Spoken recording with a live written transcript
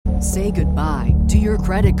Say goodbye to your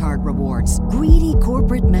credit card rewards. Greedy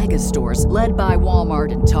corporate mega stores, led by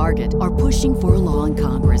Walmart and Target, are pushing for a law in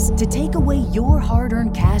Congress to take away your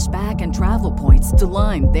hard-earned cash back and travel points to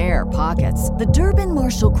line their pockets. The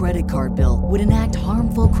Durbin-Marshall credit card bill would enact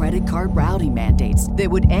harmful credit card routing mandates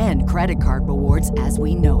that would end credit card rewards as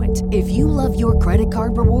we know it. If you love your credit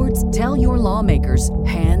card rewards, tell your lawmakers,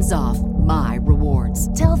 hands off my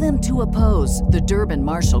rewards. Tell them to oppose the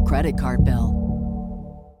Durbin-Marshall credit card bill.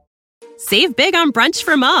 Save big on brunch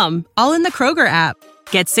for mom, all in the Kroger app.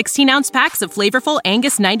 Get 16-ounce packs of flavorful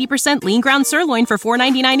Angus 90% lean ground sirloin for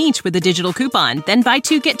 $4.99 each with a digital coupon. Then buy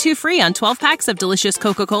 2, get 2 free on 12 packs of delicious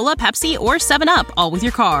Coca-Cola, Pepsi, or 7-Up, all with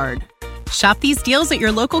your card. Shop these deals at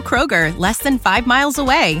your local Kroger, less than 5 miles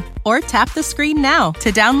away. Or tap the screen now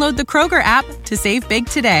to download the Kroger app to save big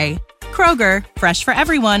today. Kroger, fresh for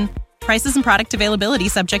everyone. Prices and product availability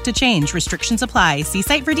subject to change. Restrictions apply. See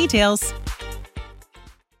site for details.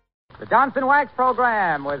 The Johnson Wax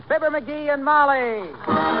Program with Fibber McGee and Molly.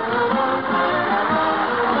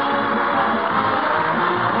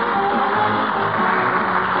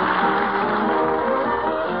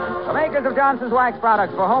 The makers of Johnson's Wax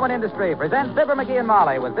products for home and industry present Fibber McGee and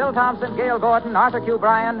Molly with Bill Thompson, Gail Gordon, Arthur Q.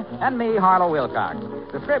 Bryan, and me, Harlow Wilcox.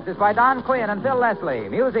 The script is by Don Quinn and Phil Leslie.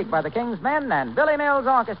 Music by the King's Men and Billy Mills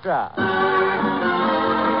Orchestra.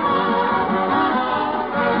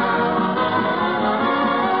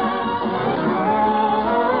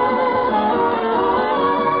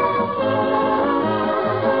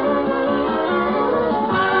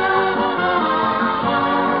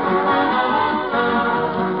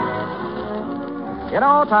 You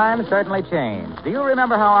know, times certainly change. Do you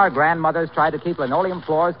remember how our grandmothers tried to keep linoleum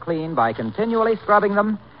floors clean by continually scrubbing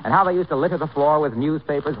them? And how they used to litter the floor with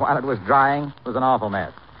newspapers while it was drying? It was an awful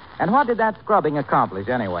mess. And what did that scrubbing accomplish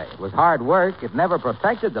anyway? It was hard work. It never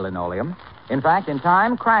protected the linoleum. In fact, in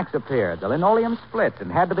time, cracks appeared. The linoleum split and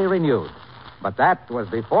had to be renewed. But that was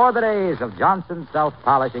before the days of Johnson's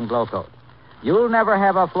self-polishing Glow Coat. You'll never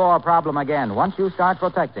have a floor problem again once you start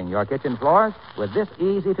protecting your kitchen floors with this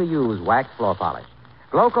easy-to-use wax floor polish.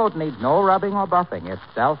 Glow Coat needs no rubbing or buffing. It's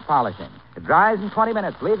self-polishing. It dries in 20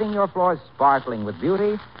 minutes, leaving your floors sparkling with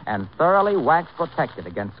beauty and thoroughly wax-protected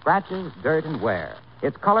against scratches, dirt, and wear.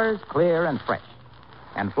 Its colors clear and fresh.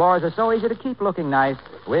 And floors are so easy to keep looking nice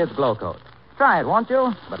with Glow Coat. Try it, won't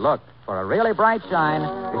you? But look, for a really bright shine,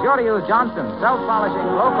 be sure to use Johnson's self-polishing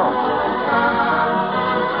Glow Coat.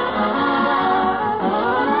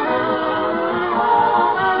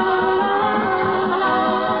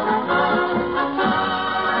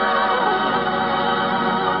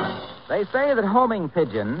 They say that homing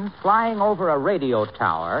pigeons flying over a radio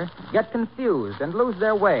tower get confused and lose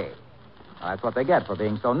their way. Well, that's what they get for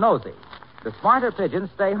being so nosy. The smarter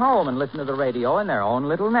pigeons stay home and listen to the radio in their own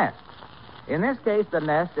little nest. In this case, the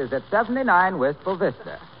nest is at 79 Wistful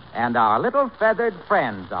Vista. And our little feathered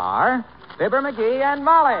friends are Fibber McGee and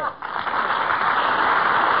Molly.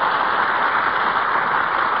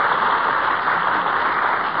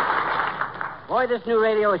 Boy, this new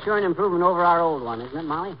radio is sure an improvement over our old one, isn't it,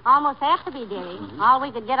 Molly? Almost has to be, dearie. Mm-hmm. All we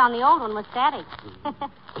could get on the old one was static.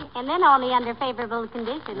 And then only under favorable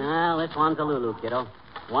conditions. Well, this one's a Lulu, kiddo.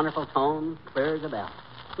 Wonderful tone, clear as a bell.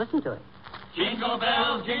 Listen to it. Jingle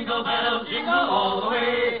bells, jingle all the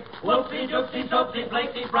way. Whoopsie, doopsie, soapsie,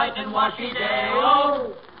 flaky, bright and washy day.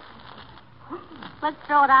 Oh! Let's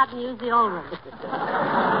throw it out and use the old one.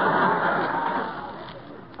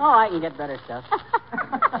 Oh, I can get better stuff.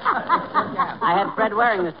 I had Fred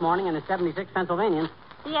Waring this morning in a 76 Pennsylvanian.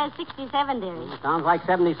 He has 67, dearie. Sounds like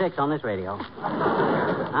 76 on this radio.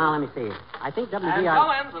 Now, let me see. I think WGR... And so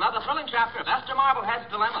ends another thrilling chapter of Esther Marblehead's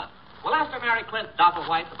Dilemma. Will Esther marry Clint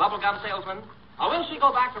Doppelwhite, the bubblegum salesman? Or will she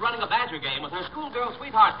go back to running a Badger game with her schoolgirl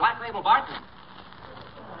sweetheart, Black Label Barton?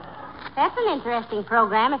 That's an interesting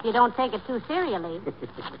program if you don't take it too serially.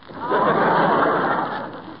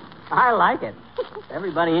 I like it.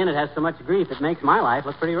 Everybody in it has so much grief, it makes my life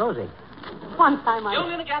look pretty rosy. One time I...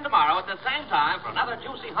 Tune in again tomorrow at the same time for another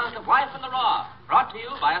juicy hunk of Life in the Raw, brought to you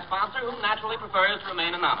by a sponsor who naturally prefers to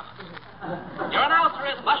remain anonymous. Your announcer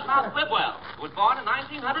is Bushmouth Clibwell, who was born in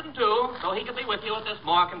 1902, so he could be with you at this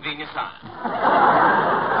more convenient time.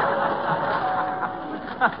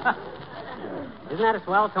 Isn't that a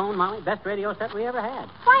swell tone, Molly? Best radio set we ever had.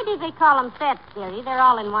 Why do they call them sets, dearie? They're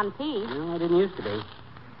all in one piece. No, they didn't used to be.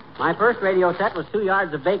 My first radio set was 2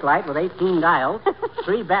 yards of bakelite with 18 dials,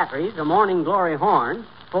 3 batteries, a Morning Glory horn,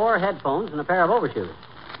 4 headphones, and a pair of overshoes.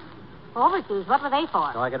 Overshoes? What were they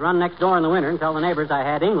for? So I could run next door in the winter and tell the neighbors I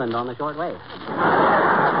had England on the short wave.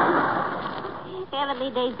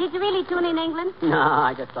 Heavenly days. Did you really tune in England? No,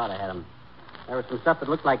 I just thought I had them. There was some stuff that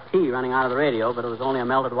looked like tea running out of the radio, but it was only a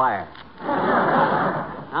melted wire.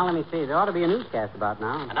 Now, let me see. There ought to be a newscast about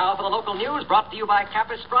now. And now for the local news brought to you by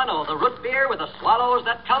Capistrano, the root beer with the swallows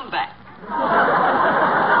that come back.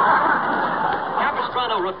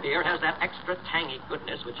 Capistrano root beer has that extra tangy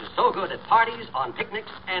goodness which is so good at parties, on picnics,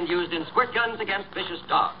 and used in squirt guns against vicious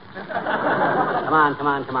dogs. Come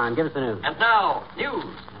on. Give us the news. And now,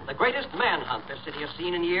 news. The greatest manhunt this city has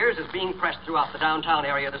seen in years is being pressed throughout the downtown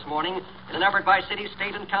area this morning in an effort by city,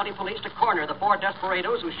 state, and county police to corner the 4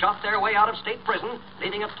 desperados who shot their way out of state prison,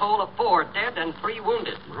 leaving a toll of 4 dead and 3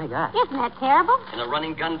 wounded. My God. Isn't that terrible? In a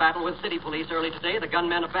running gun battle with city police early today, the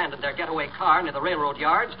gunmen abandoned their getaway car near the railroad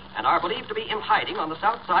yards and are believed to be in hiding on the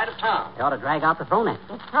south side of town. They ought to drag out the phone net.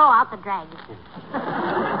 Just throw out the dragons.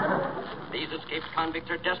 These escaped convicts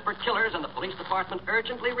are desperate killers, and the police department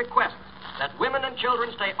urgently requests that women and children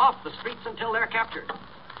stay off the streets until they're captured.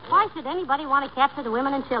 Why should anybody want to capture the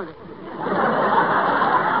women and children?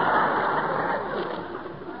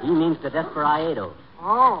 He means the desperados.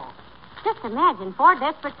 Oh. Just imagine 4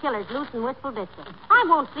 desperate killers loose in Wistful Vista. I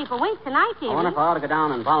won't sleep a wink tonight, I wonder if I ought to go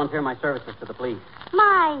down and volunteer my services to the police.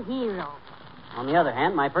 My hero. On the other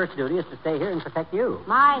hand, my first duty is to stay here and protect you.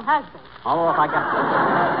 My husband. Although if I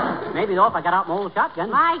got... Maybe, though, if I got out my old shotgun.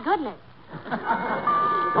 My goodness.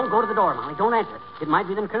 Don't go to the door, Molly. Don't answer it. It might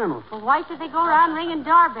be them criminals. Well, why should they go around ringing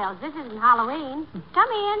doorbells? This isn't Halloween. Come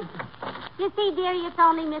in. You see, dearie, it's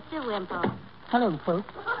only Mr. Wimple. Hello, folks.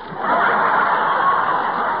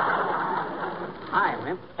 Hi,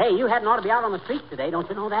 Wimp. Hey, you hadn't ought to be out on the streets today. Don't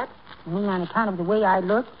you know that? You mean on account of the way I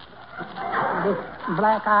look? This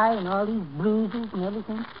black eye and all these bruises and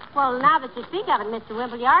everything? Well, now that you speak of it, Mr.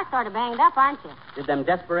 Wimple, you are sort of banged up, aren't you? Did them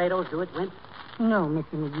desperados do it, Wimp? No,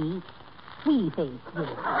 Mr. McGee. Sweetie-Face did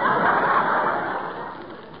it.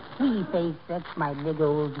 Sweetie-Face, that's my big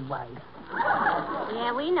old wife.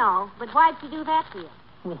 Yeah, we know. But why'd she do that to you?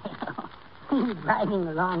 Well, we were driving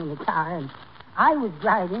along in the car, and I was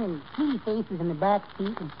driving, and Sweetie-Face was in the back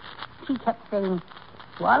seat, and she kept saying,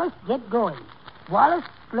 Wallace, get going. Wallace,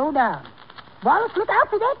 slow down. Wallace, look out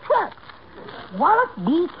for that truck. Wallace,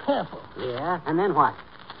 be careful. Yeah, and then what?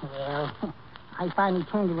 Well, I finally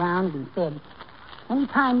turned around and said,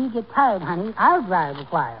 anytime you get tired, honey, I'll drive a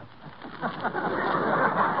while.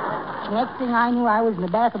 Next thing I knew, I was in the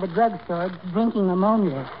back of a drugstore drinking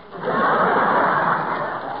ammonia.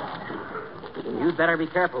 You'd better be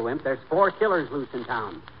careful, Wimp. There's 4 killers loose in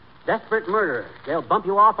town. Desperate murderers. They'll bump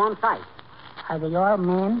you off on sight. Are they all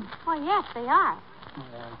men? Well, yes, they are.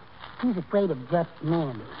 Well, who's afraid of just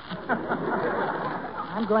men?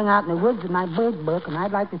 I'm going out in the woods with my bird book, and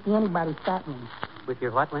I'd like to see anybody stop me. With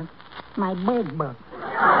your what, Wimp? My bird book.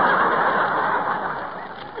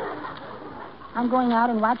 I'm going out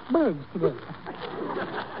and watch birds today.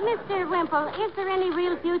 Mr. Wimple, is there any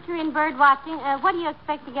real future in bird watching? What do you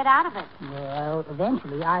expect to get out of it? Well,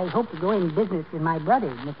 eventually, I hope to go in business with my brother,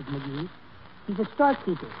 Mrs. McGee. He's a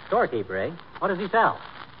storekeeper. Storekeeper, eh? What does he sell?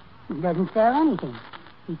 He doesn't sell anything.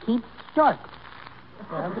 He keeps storks.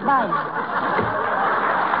 Well, goodbye.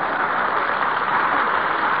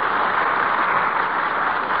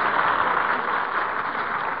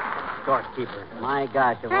 Storekeeper. My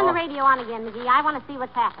gosh. Turn the radio on again, McGee. I want to see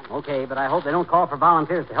what's happened. Okay, but I hope they don't call for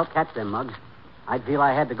volunteers to help catch them mugs. I'd feel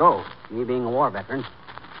I had to go, me being a war veteran.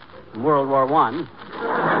 In World War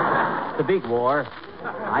I. The big war. Go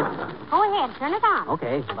ahead, turn it on.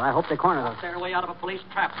 Okay, but I hope they corner us. Their way out of a police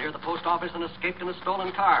trap near the post office and escaped in a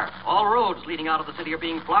stolen car. All roads leading out of the city are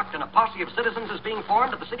being blocked, and a posse of citizens is being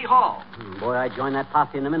formed at the city hall. Boy, I'd join that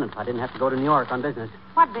posse in a minute if I didn't have to go to New York on business.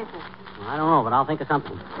 What business? Well, I don't know, but I'll think of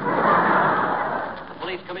something. The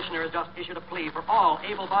police commissioner has just issued a plea for all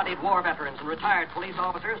able-bodied war veterans and retired police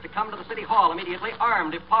officers to come to the city hall immediately,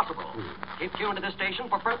 armed if possible. Keep tuned to this station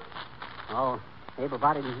for... Oh,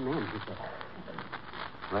 able-bodied men, he said.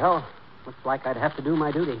 Well, looks like I'd have to do my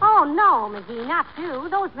duty. Oh, no, McGee, not you.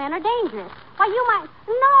 Those men are dangerous. Why, you might...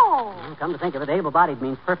 No! Well, come to think of it, able-bodied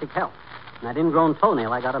means perfect health. And that ingrown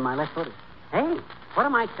toenail I got on my left foot. Hey, what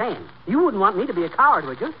am I saying? You wouldn't want me to be a coward,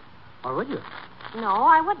 would you? Or would you? No,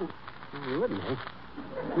 I wouldn't. Well, you wouldn't, eh?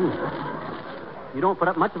 You don't put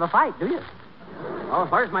up much of a fight, do you? Oh,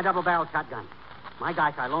 where's my double-barreled shotgun? My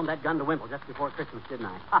gosh, I loaned that gun to Wimple just before Christmas, didn't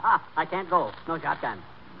I? I can't go. No shotgun.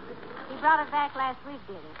 He brought it back last week,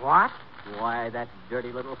 did he? What? Why, that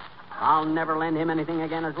dirty little... I'll never lend him anything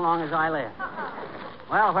again as long as I live.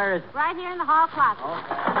 Well, where is... Right here in the hall closet.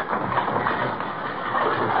 Okay.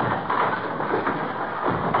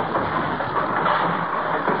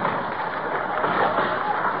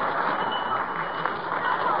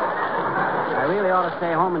 I really ought to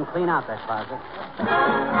stay home and clean out that closet.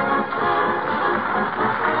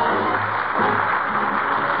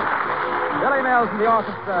 Billy Mills and the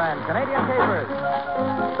orchestra and Canadian Capers.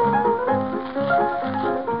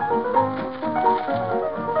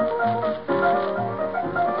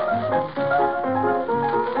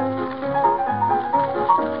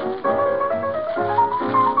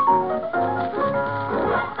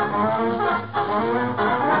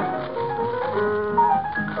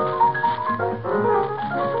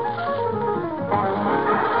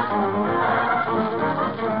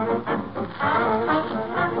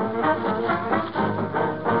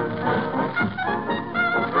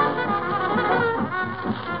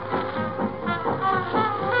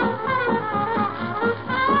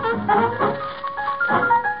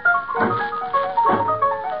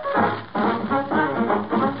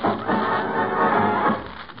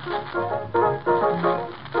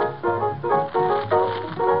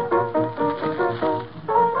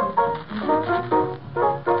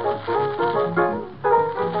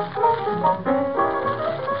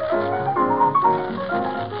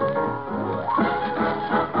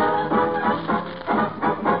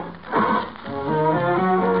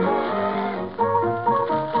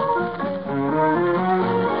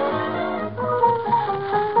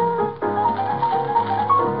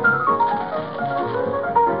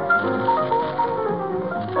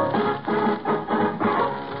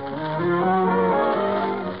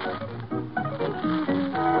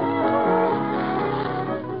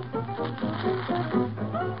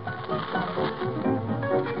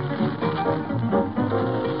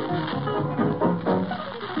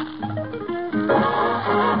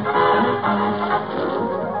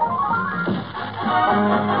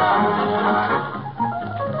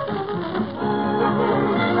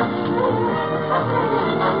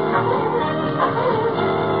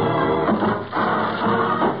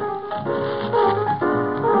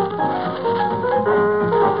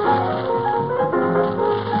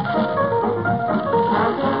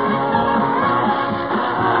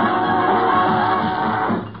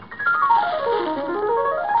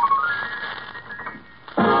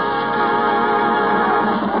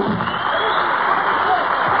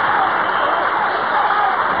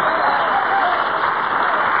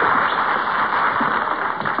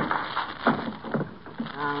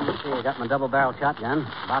 Double-barrel shotgun,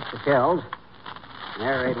 box of shells, an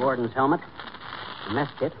air raid warden's helmet, a mess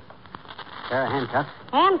kit, a pair of handcuffs.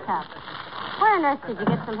 Handcuffs? Where on earth did you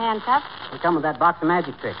get some handcuffs? They come with that box of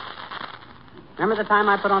magic tricks. Remember the time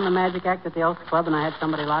I put on the magic act at the Elks Club and I had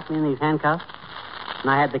somebody lock me in these handcuffs? And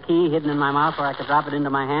I had the key hidden in my mouth where I could drop it into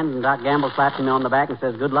my hand, and Doc Gamble slapped me on the back and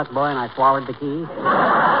says, "Good luck, boy," and I swallowed the key.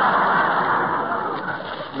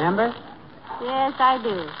 Remember? Yes, I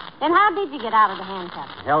do. Then how did you get out of the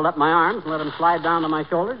handcuffs? I held up my arms and let them slide down to my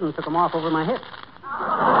shoulders and took them off over my hips.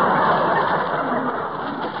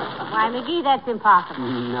 Why, McGee, that's impossible.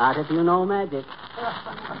 Not if you know magic.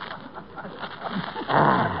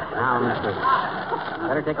 Now, mister,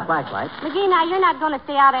 better take a flashlight. McGee, now, you're not going to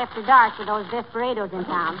stay out after dark with those desperados in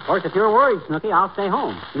town. Of course, if you're worried, Snooky, I'll stay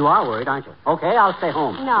home. You are worried, aren't you? Okay, I'll stay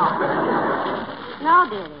home. No. No,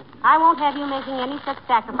 dearie. I won't have you making any such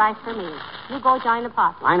sacrifice for me. You go join the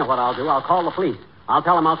posse. I know what I'll do. I'll call the police. I'll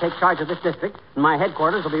tell them I'll take charge of this district, and my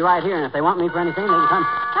headquarters will be right here, and if they want me for anything, they can come.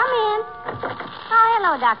 Come in. Oh,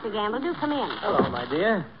 hello, Dr. Gamble. Do come in. Hello, my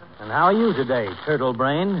dear. And how are you today, turtle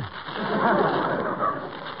brain?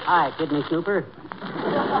 Hi, kidney snooper.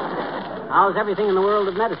 How's everything in the world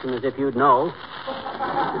of medicine, as if you'd know?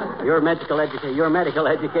 Your medical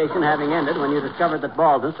education having ended when you discovered that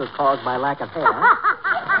baldness was caused by lack of hair.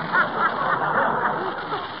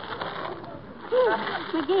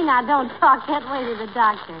 McGee, now don't talk that way to the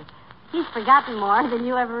doctor. He's forgotten more than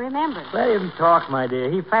you ever remembered. Let him talk, my dear.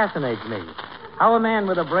 He fascinates me. How a man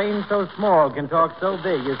with a brain so small can talk so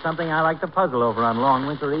big is something I like to puzzle over on long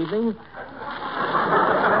winter evenings.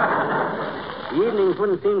 The evenings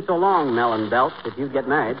wouldn't seem so long, Melon Belt, if you'd get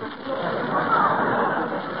married.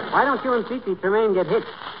 Why don't you and Cece Tremaine get hitched?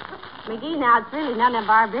 McGee, now, it's really none of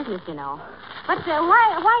our business, you know. But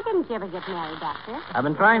why didn't you ever get married, Doctor? I've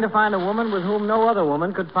been trying to find a woman with whom no other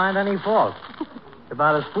woman could find any fault. It's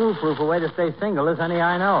about as foolproof a way to stay single as any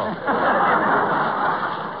I know.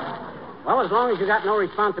 Well, as long as you got no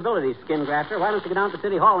responsibilities, skin grafter, why don't you go down to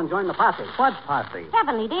City Hall and join the posse? What posse?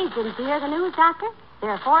 Heavenly days, didn't you hear the news, Doctor?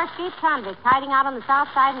 There are 4 escaped convicts hiding out on the south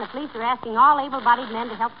side, and the police are asking all able-bodied men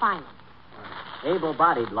to help find them.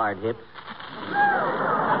 Able-bodied, lard hips.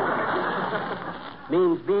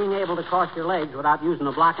 Means being able to cross your legs without using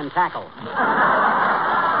a block and tackle.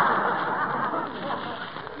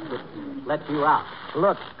 Let you out.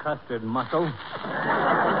 Look, custard muscle.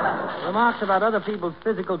 Remarks about other people's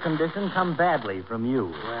physical condition come badly from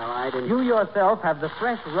you. Well, I didn't. You yourself have the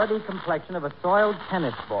fresh, ruddy complexion of a soiled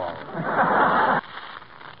tennis ball.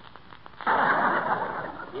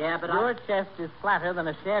 Yeah, but Your chest is flatter than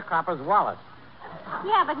a sharecropper's wallet.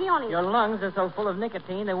 Yeah, but he only... Your lungs are so full of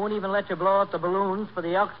nicotine they won't even let you blow up the balloons for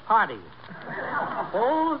the Elks' party.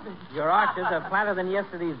 Your arches are flatter than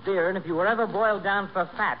yesterday's beer, and if you were ever boiled down for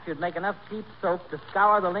fat, you'd make enough cheap soap to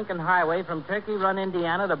scour the Lincoln Highway from Turkey Run,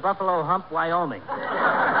 Indiana to Buffalo Hump, Wyoming. Oh,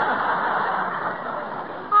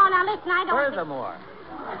 now listen, I don't... Furthermore,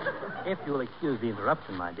 if you'll excuse the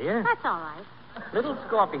interruption, my dear. That's all right. Little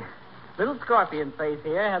Scorpion Face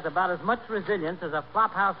here has about as much resilience as a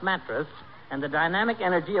flophouse mattress and the dynamic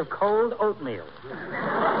energy of cold oatmeal.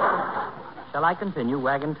 Shall I continue,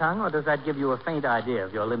 Wagon Tongue, or does that give you a faint idea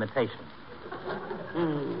of your limitations? Did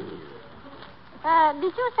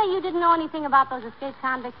you say you didn't know anything about those escaped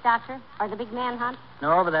convicts, Doctor? Or the big manhunt?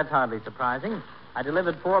 No, but that's hardly surprising. I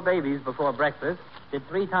delivered 4 babies before breakfast, did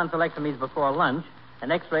 3 tonsillectomies before lunch,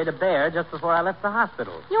 and x-rayed a bear just before I left the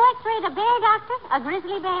hospital. You x-rayed a bear, Doctor? A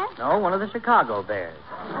grizzly bear? No, one of the Chicago bears.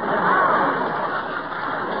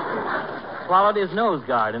 Swallowed his nose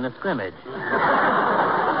guard in a scrimmage.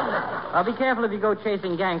 Well, be careful if you go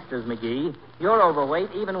chasing gangsters, McGee. You're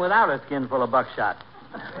overweight even without a skin full of buckshot.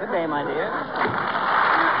 Good day, my dear.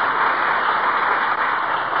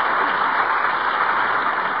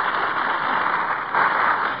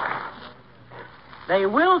 They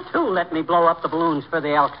will, too, let me blow up the balloons for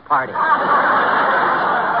the Elks' party.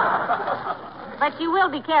 But you will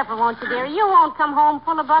be careful, won't you, dear? You won't come home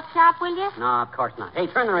full of buckshot, will you? No, of course not. Hey,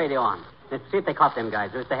 turn the radio on. Let's see if they caught them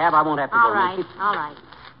guys. If they have, I won't have to All go. right.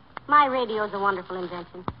 My radio's a wonderful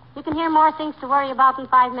invention. You can hear more things to worry about in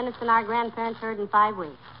 5 minutes than our grandparents heard in 5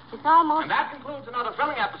 weeks. It's almost... And that concludes another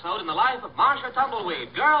thrilling episode in the life of Marcia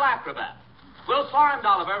Tumbleweed, girl acrobat. Will Sorum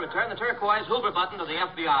Dolliver return the turquoise Hoover button to the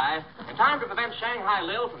FBI in time to prevent Shanghai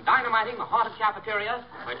Lil from dynamiting the haunted cafeteria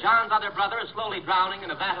where John's other brother is slowly drowning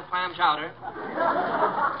in a vat of clam chowder?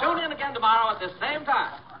 Tune in again tomorrow at this same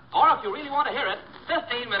time. Or if you really want to hear it,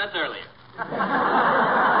 15 minutes earlier.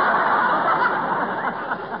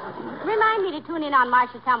 Remind me to tune in on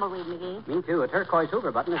Marcia Tumbleweed, McGee. Me, too. A turquoise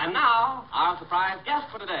Hoover button. And now, our surprise guest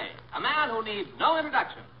for today. A man who needs no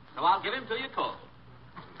introduction. So I'll give him to you cold.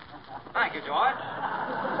 Thank you, George.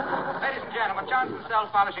 Ladies and gentlemen, Johnson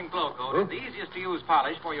Self-Polishing Glow Coat is the easiest-to-use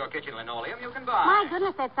polish for your kitchen linoleum you can buy. My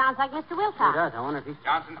goodness, that sounds like Mr. Wilcox. It does. I wonder if he's...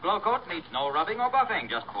 Johnson's Glow Coat needs no rubbing or buffing.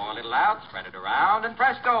 Just pour a little out, spread it around, and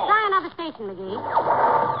presto. Try another station, McGee.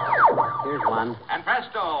 Here's one. And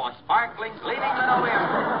presto, a sparkling, gleaming linoleum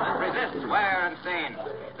that resists wear and stain.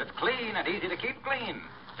 That's clean and easy to keep clean.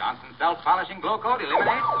 Johnson's Self-Polishing Glow Coat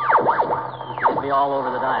eliminates... It'll be all over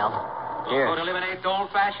the dial. Here. Glow Coat eliminates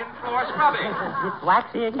old-fashioned floor scrubbing. It's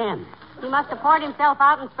waxy again. He must have poured himself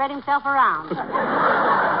out and spread himself around.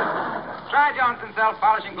 Try Johnson's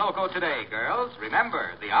Self-Polishing Glow Coat today, girls.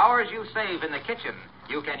 Remember, the hours you save in the kitchen,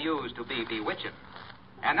 you can use to be bewitching.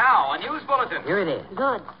 And now, a news bulletin. Here it is.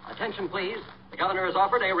 Good. Attention, please. The governor has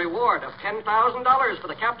offered a reward of $10,000 for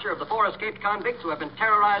the capture of the 4 escaped convicts who have been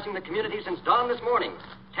terrorizing the community since dawn this morning.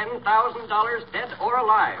 $10,000 dead or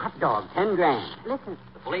alive. Hot dog, 10 grand. Listen.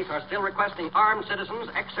 The police are still requesting armed citizens,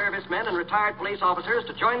 ex-servicemen, and retired police officers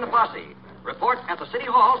to join the posse. Report at the City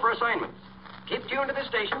Hall for assignments. Keep tuned to this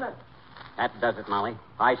station. That does it, Molly.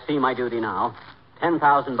 I see my duty now.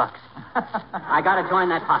 $10,000. I gotta join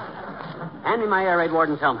that posse. Hand me my air raid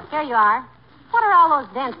warden's helmet. Here you are. What are all those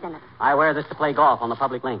dents in it? I wear this to play golf on the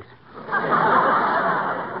public links.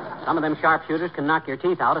 Some of them sharpshooters can knock your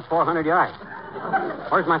teeth out at 400 yards.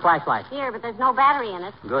 Where's my flashlight? Here, but there's no battery in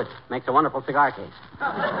it. Good. Makes a wonderful cigar case.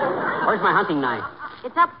 Where's my hunting knife?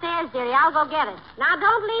 It's upstairs, dearie. I'll go get it. Now,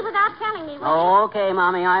 don't leave without telling me. Okay,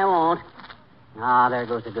 Mommy, I won't. Ah, there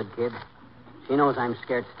goes a good kid. She knows I'm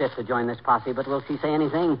scared stiff to join this posse, but will she say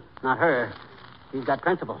anything? Not her. She's got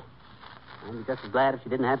principle. I'd be just as glad if she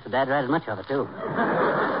didn't have so dad as much of it, too.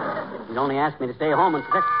 She'd only ask me to stay home and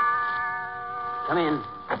protect... Come in.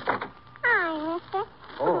 Hi, mister.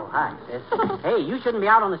 Oh, hi, sis. Hey, you shouldn't be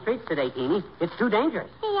out on the streets today, Teeny. It's too dangerous.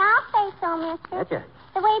 Gee, I'll say so, mister. Betcha.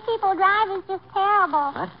 The way people drive is just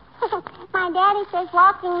terrible. What? My daddy says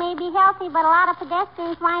walking may be healthy, but a lot of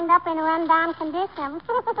pedestrians wind up in a run-down condition.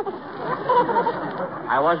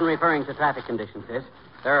 I wasn't referring to traffic conditions, sis.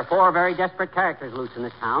 There are 4 very desperate characters loose in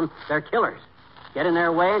this town. They're killers. Get in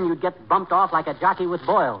their way and you'd get bumped off like a jockey with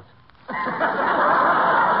boils.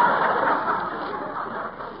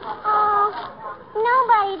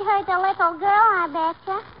 Nobody'd hurt the little girl, I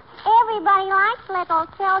betcha. Everybody likes little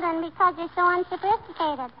children because they're so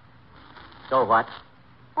unsophisticated. So what?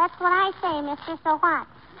 That's what I say, mister. So what?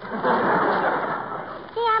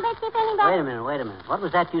 Gee, I bet you if anybody... Wait a minute. What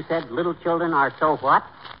was that you said? Little children are so what?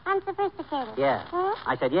 Unsophisticated. Yeah. Hmm?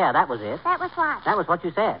 I said, yeah, that was it. That was what? That was what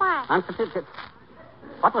you said. What? Unsophisticated.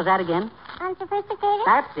 What was that again? Unsophisticated?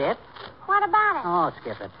 That's it. What about it? Oh,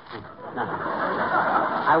 skip it. Nothing.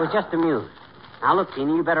 I was just amused. Now, look,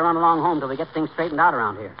 Teeny, you better run along home till we get things straightened out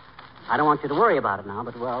around here. I don't want you to worry about it now,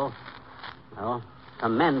 but, well,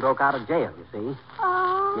 some men broke out of jail, you see.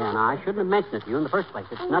 Oh. Yeah, now, I shouldn't have mentioned it to you in the first place.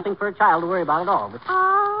 It's nothing for a child to worry about at all, but...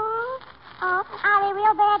 Oh. Are they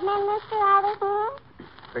real bad men, mister? Are they?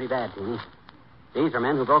 Pretty bad, Teeny. These are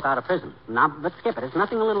men who broke out of prison. Now, but skip it. It's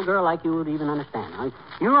nothing a little girl like you would even understand. Now,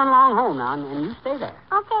 you run along home now, and you stay there.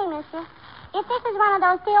 Okay, mister. If this is one of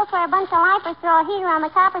those deals where a bunch of lifers throw a heater on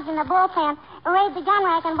the coppers in the bullpen, raid the gun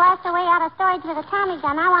rack, and blast their way out of storage with a Tommy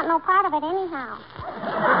gun, I want no part of it anyhow.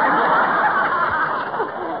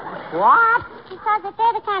 What? Because if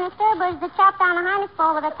they're the kind of stirburds that chop down a harness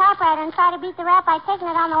bowl with a typewriter and try to beat the rap by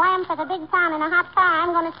taking it on the lam for the big town in a hot car,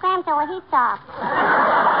 I'm going to scram till the heat's off.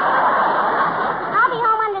 I'll be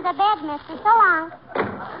home under the bed, mister. So long.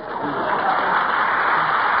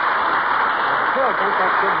 I still think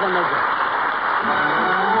that kid's a midget.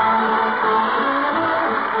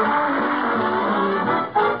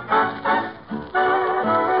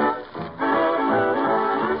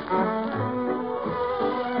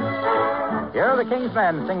 Here are the King's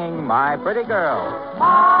Men singing My Pretty Girl.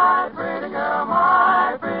 My pretty girl,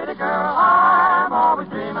 I'm always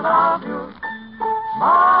dreaming of you.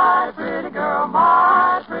 My pretty girl,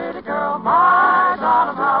 my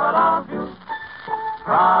darling, how I love you.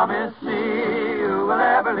 Promise me you will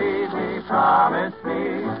never leave me. Promise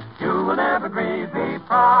me you will never grieve me.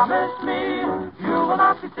 Promise me you will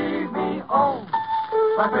not deceive me. Oh,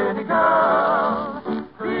 my pretty girl,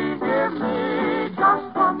 please give me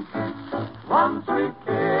just one kiss. One sweet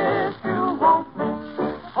kiss you won't miss.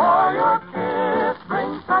 For your kiss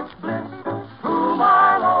brings such bliss to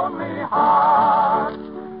my lonely heart.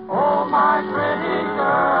 Oh, my pretty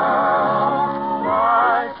girl,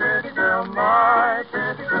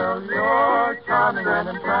 you're charming and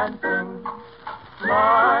entrancing.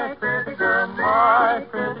 My pretty girl,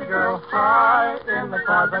 high in the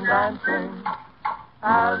clouds I'm dancing.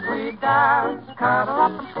 As we dance, cuddle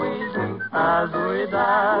up and squeeze me. As we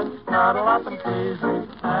dance, cuddle up and tease me.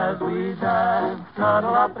 As we dance,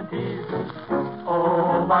 cuddle up and tease me.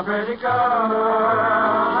 Oh, my pretty girl,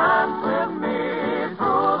 dance with me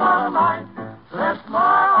through the night. Let my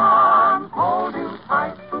arms hold you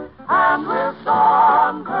tight. And with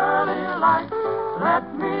dawn's early light, let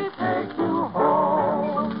me take you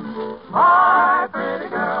home. My pretty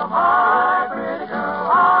girl, I'm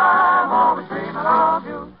always dreaming of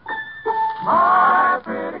you. My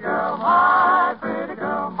pretty girl, my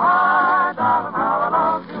darling, how I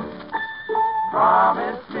love you.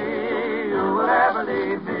 Promise me you will never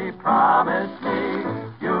leave me. Promise me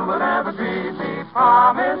you will never grieve me.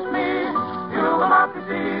 Promise me you will not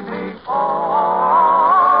deceive me.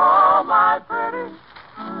 Oh, my pretty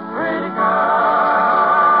girl.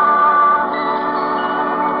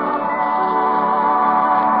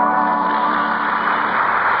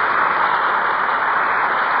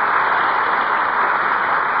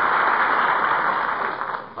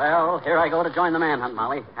 Well, here I go to join the manhunt,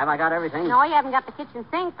 Molly. Have I got everything? No, you haven't got the kitchen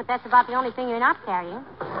sink, but that's about the only thing you're not carrying.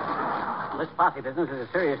 This posse business is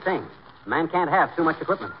a serious thing. A man can't have too much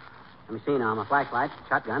equipment. Let me see now. My flashlight,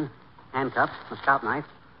 shotgun, handcuffs, my scout knife,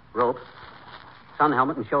 rope, sun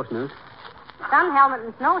helmet, and show snooze. Sun helmet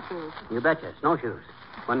and snowshoes. You betcha, snowshoes.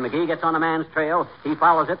 When McGee gets on a man's trail, he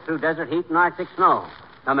follows it through desert heat and Arctic snow.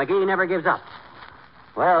 Now, McGee never gives up.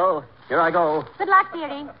 Well, here I go. Good luck,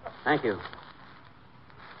 dearie. Thank you.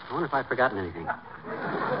 I wonder if I've forgotten anything.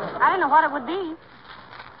 I don't know what it would be.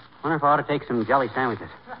 Wonder if I ought to take some jelly sandwiches.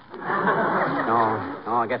 No,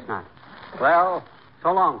 I guess not. Well,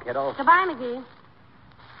 so long, kiddo. Goodbye, McGee.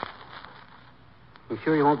 You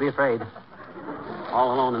sure you won't be afraid?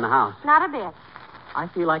 All alone in the house. Not a bit. I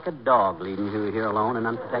feel like a dog leading you here alone and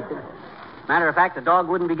unprotected. Matter of fact, a dog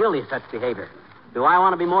wouldn't be guilty of such behavior. Do I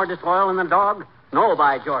want to be more disloyal than a dog? No,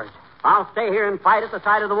 by George. I'll stay here and fight at the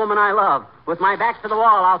side of the woman I love. With my back to the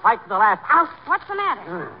wall, I'll fight to the last. Ouch! What's the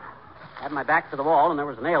matter? Had my back to the wall, and there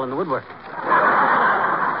was a nail in the woodwork.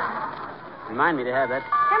 Remind me to have that.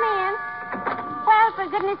 Come in. Well, for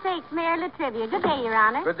goodness sakes, Mayor Latrivia. Good day, Your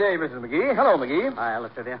Honor. Good day, Mrs. McGee. Hello, McGee. Hi,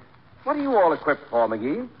 Latrivia. What are you all equipped for,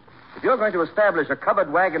 McGee? If you're going to establish a covered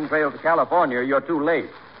wagon trail to California, you're too late.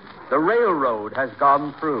 The railroad has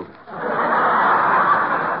gone through.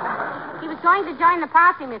 He was going to join the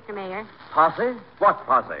posse, Mr. Mayor. Posse? What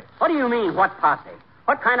posse? What do you mean, what posse?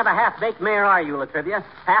 What kind of a half-baked mayor are you, Latrivia?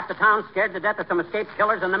 Half the town's scared to death of some escaped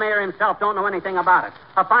killers, and the mayor himself don't know anything about it.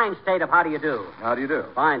 A fine state of how do you do. How do you do?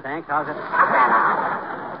 Fine, thanks. How's it?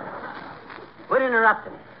 Quit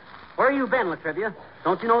interrupting. Where you been, Latrivia?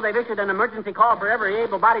 Don't you know they've issued an emergency call for every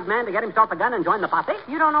able-bodied man to get himself a gun and join the posse?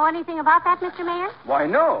 You don't know anything about that, Mr. Mayor? Why,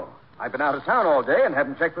 no. I've been out of town all day and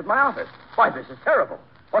haven't checked with my office. Why, this is terrible.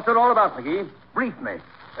 What's it all about, McGee? Briefly.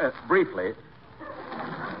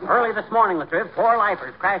 Early this morning, Latriv, 4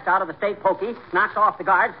 lifers crashed out of the state pokey, knocked off the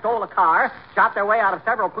guards, stole a car, shot their way out of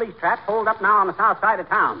several police traps, holed up now on the south side of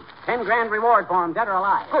town. 10 grand reward for them, dead or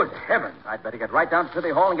alive. Good heavens. I'd better get right down to City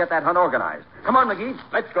Hall and get that hunt organized. Come on, McGee.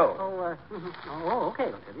 Let's go. Okay,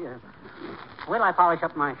 Latriv. Wait till I polish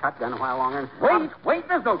up my shotgun a while longer. Wait.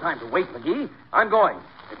 There's no time to wait, McGee. I'm going.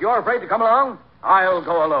 If you're afraid to come along, I'll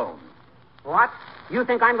go alone. What? You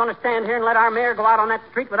think I'm going to stand here and let our mayor go out on that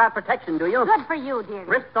street without protection, do you? Good for you, dear.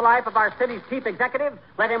 Risk the life of our city's chief executive?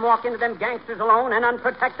 Let him walk into them gangsters alone and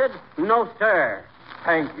unprotected? No, sir.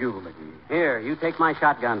 Thank you, McGee. Here, you take my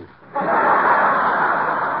shotgun.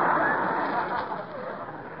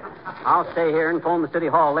 I'll stay here and phone the city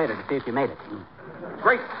hall later to see if you made it.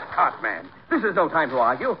 Great Scott, man. This is no time to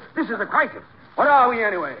argue. This is a crisis. What are we,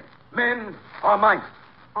 anyway? Men or mice?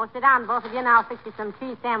 Oh, sit down, both of you, and I'll fix you some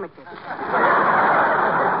cheese sandwiches.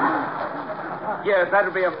 Yes,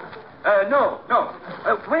 that'll be a... No.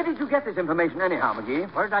 Where did you get this information anyhow, McGee?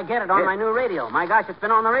 Where did I get it? On my new radio. My gosh, it's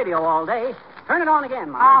been on the radio all day. Turn it on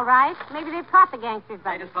again, Mom. All right. Maybe they've caught the gangsters,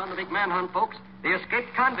 but... Latest on the big manhunt, folks. The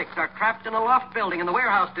escaped convicts are trapped in a loft building in the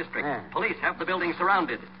warehouse district. Yeah. Police have the building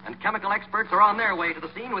surrounded, and chemical experts are on their way to the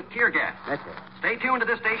scene with tear gas. That's it. Stay tuned to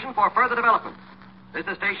this station for further developments. This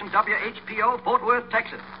is station WHPO, Fort Worth,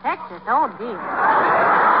 Texas. Texas? Oh, dear.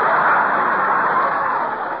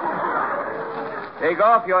 Take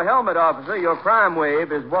off your helmet, officer. Your crime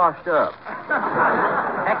wave is washed up.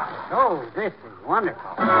 Texas. Oh, this is wonderful.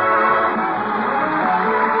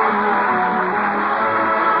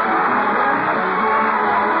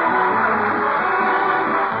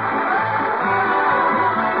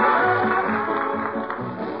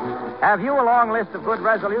 Have you a long list of good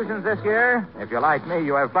resolutions this year? If you're like me,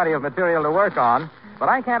 you have plenty of material to work on. But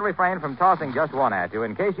I can't refrain from tossing just one at you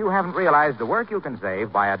in case you haven't realized the work you can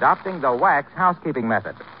save by adopting the wax housekeeping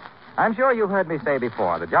method. I'm sure you've heard me say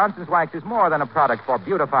before that Johnson's Wax is more than a product for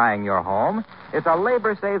beautifying your home. It's a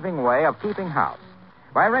labor-saving way of keeping house.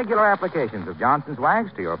 By regular applications of Johnson's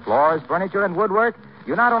Wax to your floors, furniture, and woodwork,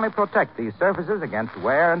 you not only protect these surfaces against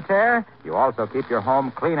wear and tear, you also keep your home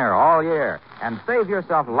cleaner all year and save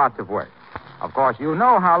yourself lots of work. Of course, you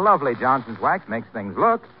know how lovely Johnson's Wax makes things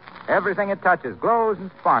look. Everything it touches glows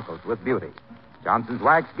and sparkles with beauty. Johnson's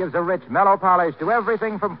Wax gives a rich, mellow polish to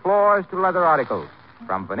everything from floors to leather articles,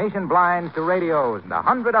 from Venetian blinds to radios and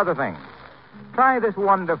 100 other things. Try this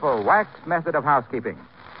wonderful wax method of housekeeping.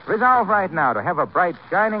 Resolve right now to have a bright,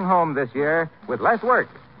 shining home this year with less work,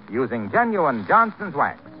 using genuine Johnson's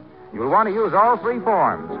Wax. You'll want to use all 3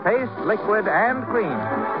 forms, paste, liquid, and cream.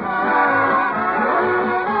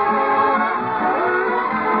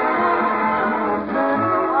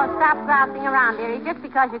 Stop grousing around, dearie, just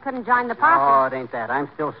because you couldn't join the posse. Oh, it ain't that. I'm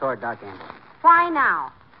still sore, Doc Gamble. Why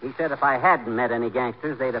now? He said if I hadn't met any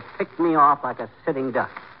gangsters, they'd have picked me off like a sitting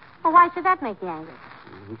duck. Well, why should that make you angry?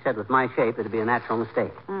 He said with my shape, it'd be a natural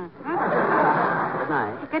mistake. Mm-hmm. Good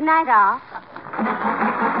night. Good night, all.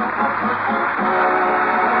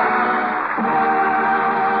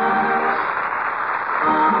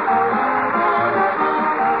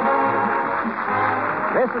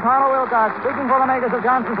 This is Harlow Wilcox speaking for the makers of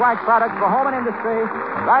Johnson's Wax products for home and industry,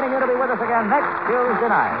 inviting you to be with us again next Tuesday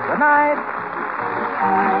night. Good night.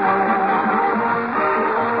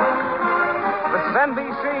 This is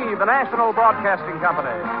NBC, the national broadcasting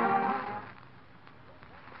company.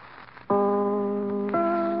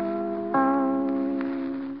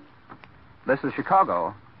 This is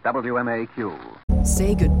Chicago, WMAQ.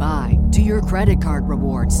 Say goodbye to your credit card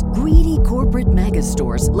rewards. Greedy corporate mega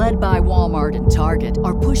stores, led by Walmart and Target,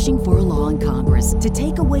 are pushing for a law in Congress to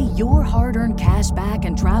take away your hard-earned cash back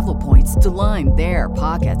and travel points to line their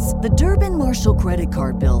pockets. The Durbin-Marshall credit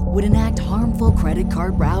card bill would enact harmful credit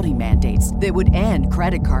card routing mandates that would end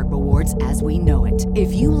credit card rewards as we know it.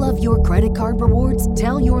 If you love your credit card rewards,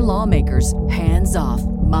 tell your lawmakers, hands off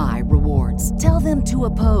my rewards. Tell them to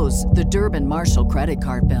oppose the Durbin-Marshall credit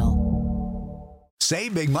card bill.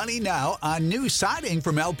 Save big money now on new siding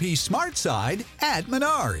from LP SmartSide at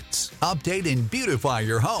Menards. Update and beautify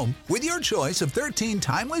your home with your choice of 13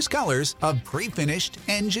 timeless colors of pre-finished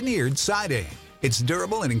engineered siding. It's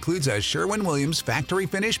durable and includes a Sherwin-Williams factory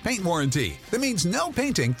finish paint warranty that means no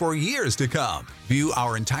painting for years to come. View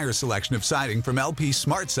our entire selection of siding from LP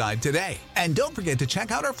SmartSide today. And don't forget to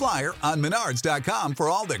check out our flyer on Menards.com for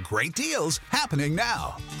all the great deals happening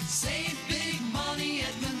now. Save